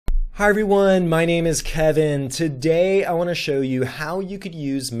Hi everyone, my name is Kevin. Today I want to show you how you could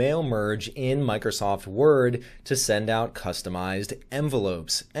use mail merge in Microsoft Word to send out customized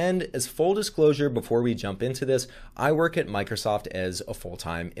envelopes. And as full disclosure, before we jump into this, I work at Microsoft as a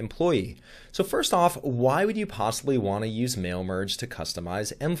full-time employee. So first off, why would you possibly want to use mail merge to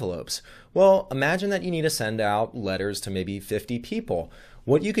customize envelopes? Well, imagine that you need to send out letters to maybe 50 people.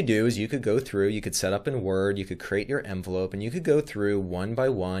 What you could do is you could go through, you could set up in Word, you could create your envelope, and you could go through one by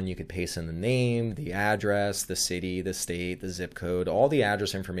one. You could paste in the name, the address, the city, the state, the zip code, all the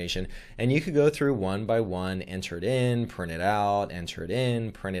address information, and you could go through one by one, enter it in, print it out, enter it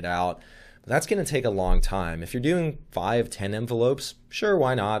in, print it out. But that's going to take a long time. If you're doing 5, 10 envelopes, sure,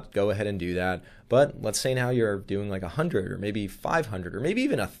 why not? Go ahead and do that. But let's say now you're doing like 100 or maybe 500 or maybe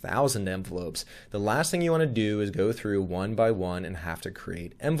even 1,000 envelopes. The last thing you want to do is go through one by one and have to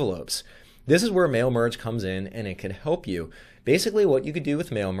create envelopes. This is where mail merge comes in, and it can help you. Basically, what you could do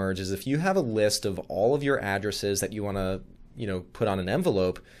with mail merge is if you have a list of all of your addresses that you want to, put on an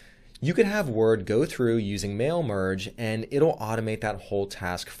envelope, you could have Word go through using mail merge, and it'll automate that whole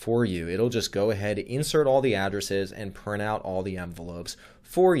task for you. It'll just go ahead, insert all the addresses, and print out all the envelopes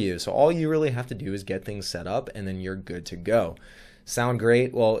for you. So all you really have to do is get things set up, and then you're good to go. Sound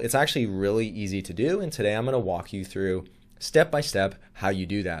great? Well, it's actually really easy to do, and today I'm going to walk you through step by step how you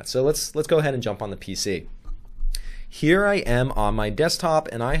do that. So let's go ahead and jump on the PC. Here I am on my desktop,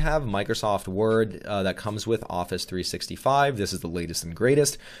 and I have Microsoft Word that comes with Office 365. This is the latest and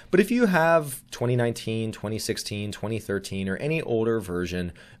greatest. But if you have 2019, 2016, 2013, or any older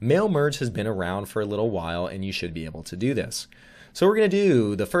version, mail merge has been around for a little while, and you should be able to do this. So what we're going to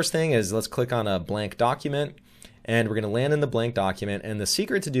do, the first thing is let's click on a blank document, and we're going to land in the blank document. And the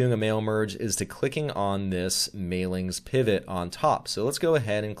secret to doing a mail merge is to clicking on this mailings pivot on top. So let's go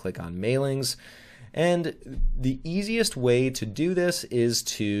ahead and click on mailings. And the easiest way to do this is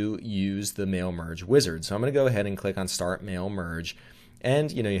to use the mail merge wizard. So I'm going to go ahead and click on start mail merge. And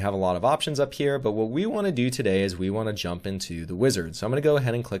you have a lot of options up here, but what we want to do today is we want to jump into the wizard. So I'm going to go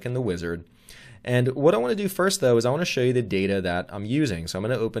ahead and click in the wizard. And what I want to do first, though, is I want to show you the data that I'm using. So I'm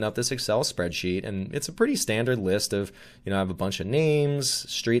going to open up this Excel spreadsheet, and it's a pretty standard list of, I have a bunch of names,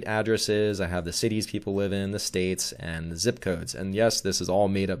 street addresses, I have the cities people live in, the states, and the zip codes. And yes, this is all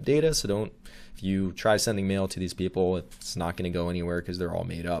made up data, so if you try sending mail to these people, it's not going to go anywhere because they're all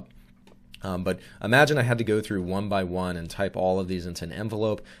made up. But imagine I had to go through one by one and type all of these into an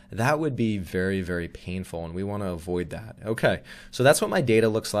envelope. That would be very, very painful, and we want to avoid that. Okay, so that's what my data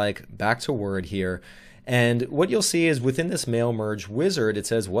looks like. Back to Word here. And what you'll see is within this mail merge wizard, it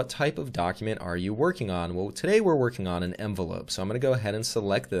says, what type of document are you working on? Well, today we're working on an envelope. So I'm going to go ahead and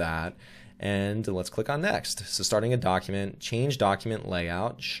select that. And let's click on next. So starting a document, change document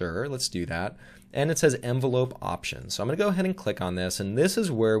layout. Sure, let's do that. And it says envelope options. So I'm going to go ahead and click on this, and this is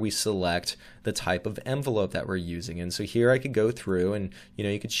where we select the type of envelope that we're using. And so here I could go through and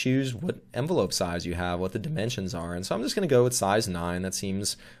you could choose what envelope size you have, what the dimensions are. And so I'm just going to go with size 9. That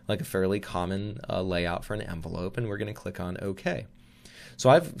seems like a fairly common layout for an envelope, and we're going to click on OK.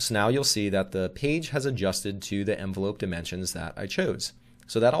 So now you'll see that the page has adjusted to the envelope dimensions that I chose.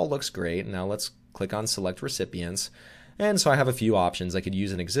 So that all looks great. Now let's click on select recipients. And so I have a few options. I could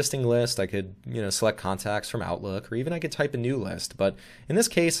use an existing list, I could select contacts from Outlook, or even I could type a new list. But in this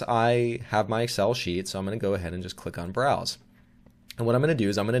case, I have my Excel sheet, so I'm going to go ahead and just click on Browse. And what I'm going to do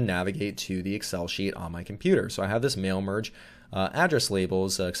is I'm going to navigate to the Excel sheet on my computer. So I have this mail merge address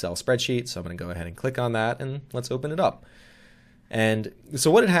labels Excel spreadsheet, so I'm going to go ahead and click on that, and let's open it up. And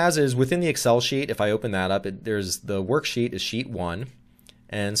so what it has is within the Excel sheet, if I open that up, there's the worksheet is sheet 1.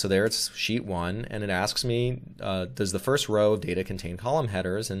 And so there it's sheet 1, and it asks me, does the first row of data contain column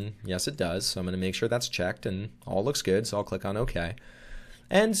headers? And yes, it does. So I'm going to make sure that's checked, and all looks good. So I'll click on OK.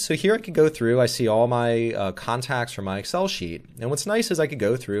 And so here I could go through. I see all my contacts from my Excel sheet. And what's nice is I could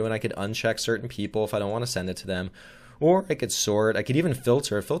go through and I could uncheck certain people if I don't want to send it to them. Or I could sort. I could even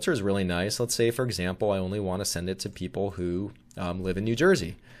filter. Filter is really nice. Let's say, for example, I only want to send it to people who live in New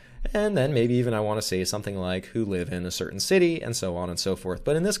Jersey. And then maybe even I want to say something like who live in a certain city, and so on and so forth.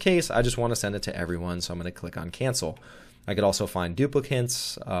 But in this case, I just want to send it to everyone, so I'm going to click on cancel. I could also find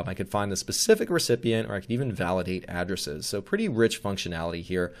duplicates. I could find the specific recipient, or I could even validate addresses. So pretty rich functionality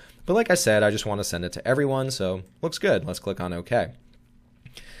here. But like I said, I just want to send it to everyone, so looks good. Let's click on OK.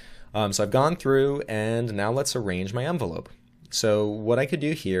 So I've gone through, and now let's arrange my envelope. So what I could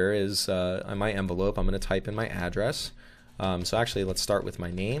do here is on my envelope, I'm going to type in my address. So actually, let's start with my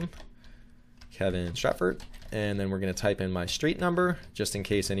name, Kevin Stratford, and then we're going to type in my street number, just in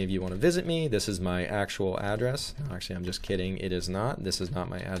case any of you want to visit me. This is my actual address. No, actually, I'm just kidding. It is not. This is not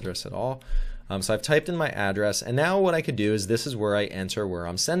my address at all. So I've typed in my address, and now what I could do is this is where I enter where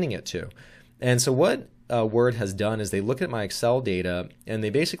I'm sending it to. And so what Word has done is they look at my Excel data and they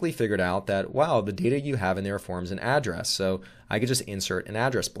basically figured out that, wow, the data you have in there forms an address. So I could just insert an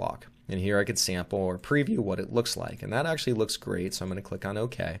address block. And here I could sample or preview what it looks like. And that actually looks great. So I'm going to click on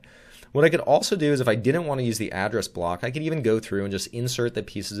OK. What I could also do is if I didn't want to use the address block, I could even go through and just insert the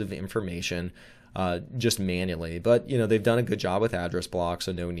pieces of information just manually. But they've done a good job with address blocks,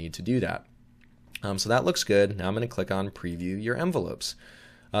 so no need to do that. So that looks good. Now I'm going to click on Preview Your Envelopes.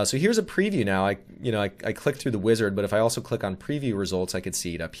 So here's a preview now. I click through the wizard, but if I also click on preview results, I could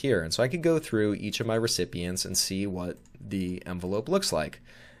see it up here. And so I could go through each of my recipients and see what the envelope looks like.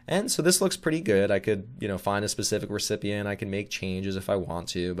 And so this looks pretty good. I could, find a specific recipient. I can make changes if I want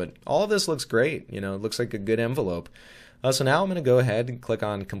to, but all of this looks great. It looks like a good envelope. So now I'm going to go ahead and click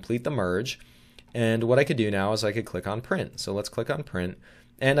on complete the merge. And what I could do now is I could click on print. So let's click on print.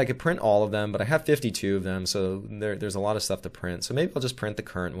 And I could print all of them, but I have 52 of them, so there's a lot of stuff to print. So maybe I'll just print the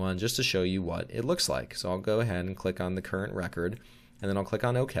current one just to show you what it looks like. So I'll go ahead and click on the current record, and then I'll click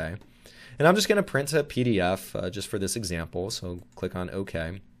on OK. And I'm just going to print a PDF just for this example, so click on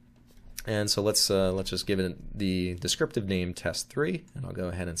OK. And so let's just give it the descriptive name test3, and I'll go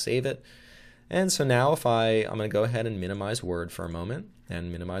ahead and save it. And so now I'm going to go ahead and minimize Word for a moment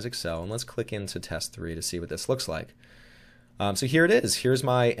and minimize Excel, and let's click into test3 to see what this looks like. So here it is. Here's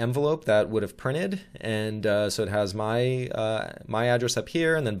my envelope that would have printed, and so it has my address up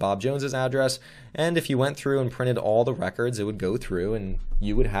here, and then Bob Jones's address. And if you went through and printed all the records, it would go through, and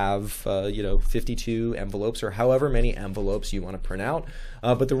you would have 52 envelopes or however many envelopes you want to print out.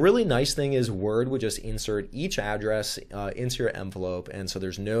 But the really nice thing is Word would just insert each address into your envelope, and so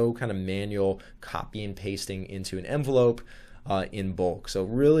there's no kind of manual copy and pasting into an envelope in bulk. So it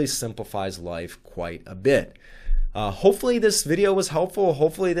really simplifies life quite a bit. Hopefully this video was helpful.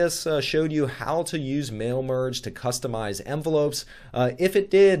 Hopefully this showed you how to use mail merge to customize envelopes. If it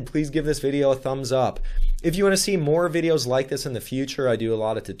did, please give this video a thumbs up. If you want to see more videos like this in the future, I do a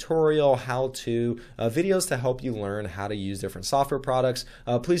lot of tutorial, how-to videos to help you learn how to use different software products.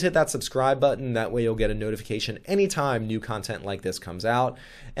 Please hit that subscribe button. That way you'll get a notification anytime new content like this comes out.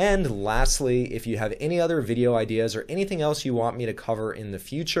 And lastly, if you have any other video ideas or anything else you want me to cover in the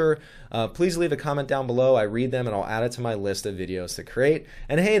future, please leave a comment down below. I read them and I'll add it to my list of videos to create.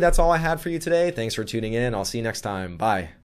 And hey, that's all I had for you today. Thanks for tuning in. I'll see you next time. Bye.